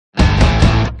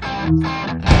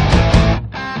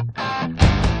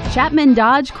Chapman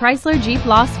Dodge Chrysler Jeep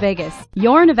Las Vegas,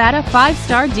 your Nevada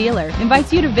 5-star dealer,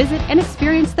 invites you to visit and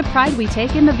experience the pride we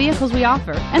take in the vehicles we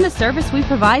offer and the service we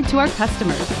provide to our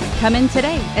customers. Come in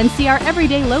today and see our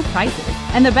everyday low prices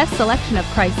and the best selection of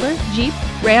Chrysler, Jeep,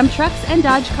 Ram trucks, and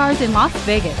Dodge cars in Las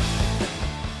Vegas.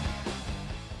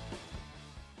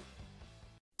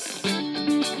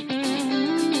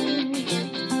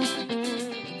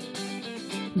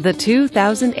 The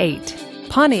 2008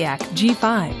 Pontiac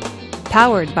G5.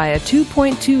 Powered by a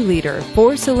 2.2-liter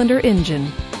 4-cylinder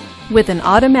engine with an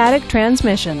automatic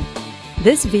transmission.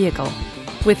 This vehicle,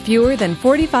 with fewer than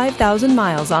 45,000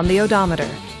 miles on the odometer,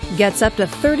 gets up to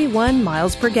 31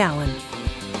 miles per gallon.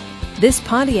 This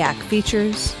Pontiac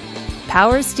features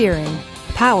power steering,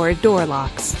 power door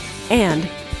locks, and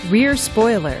rear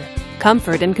spoiler.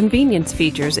 Comfort and convenience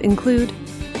features include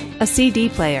a CD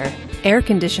player, air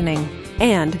conditioning,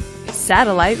 and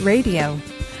satellite radio.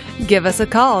 Give us a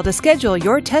call to schedule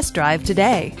your test drive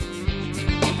today.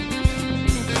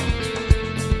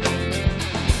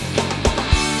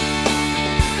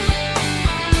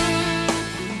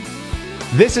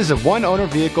 This is a one-owner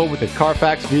vehicle with a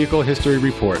Carfax Vehicle History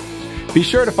Report. Be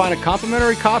sure to find a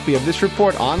complimentary copy of this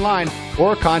report online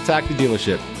or contact the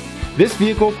dealership. This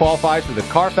vehicle qualifies for the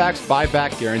Carfax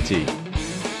Buyback Guarantee.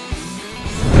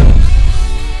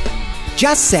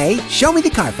 Just say, "Show me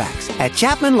the Carfax" at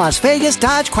Chapman Las Vegas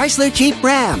Dodge Chrysler Jeep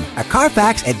Ram, a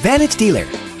Carfax Advantage dealer.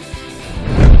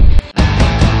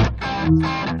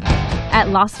 At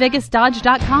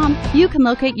LasVegasDodge.com, you can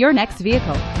locate your next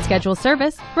vehicle, schedule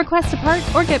service, request a part,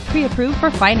 or get pre-approved for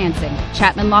financing.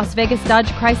 Chapman Las Vegas Dodge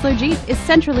Chrysler Jeep is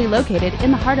centrally located in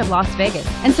the heart of Las Vegas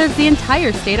and serves the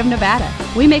entire state of Nevada.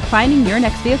 We make finding your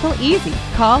next vehicle easy.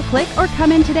 Call, click, or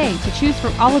come in today to choose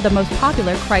from all of the most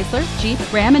popular Chrysler, Jeep,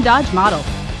 Ram, and Dodge models.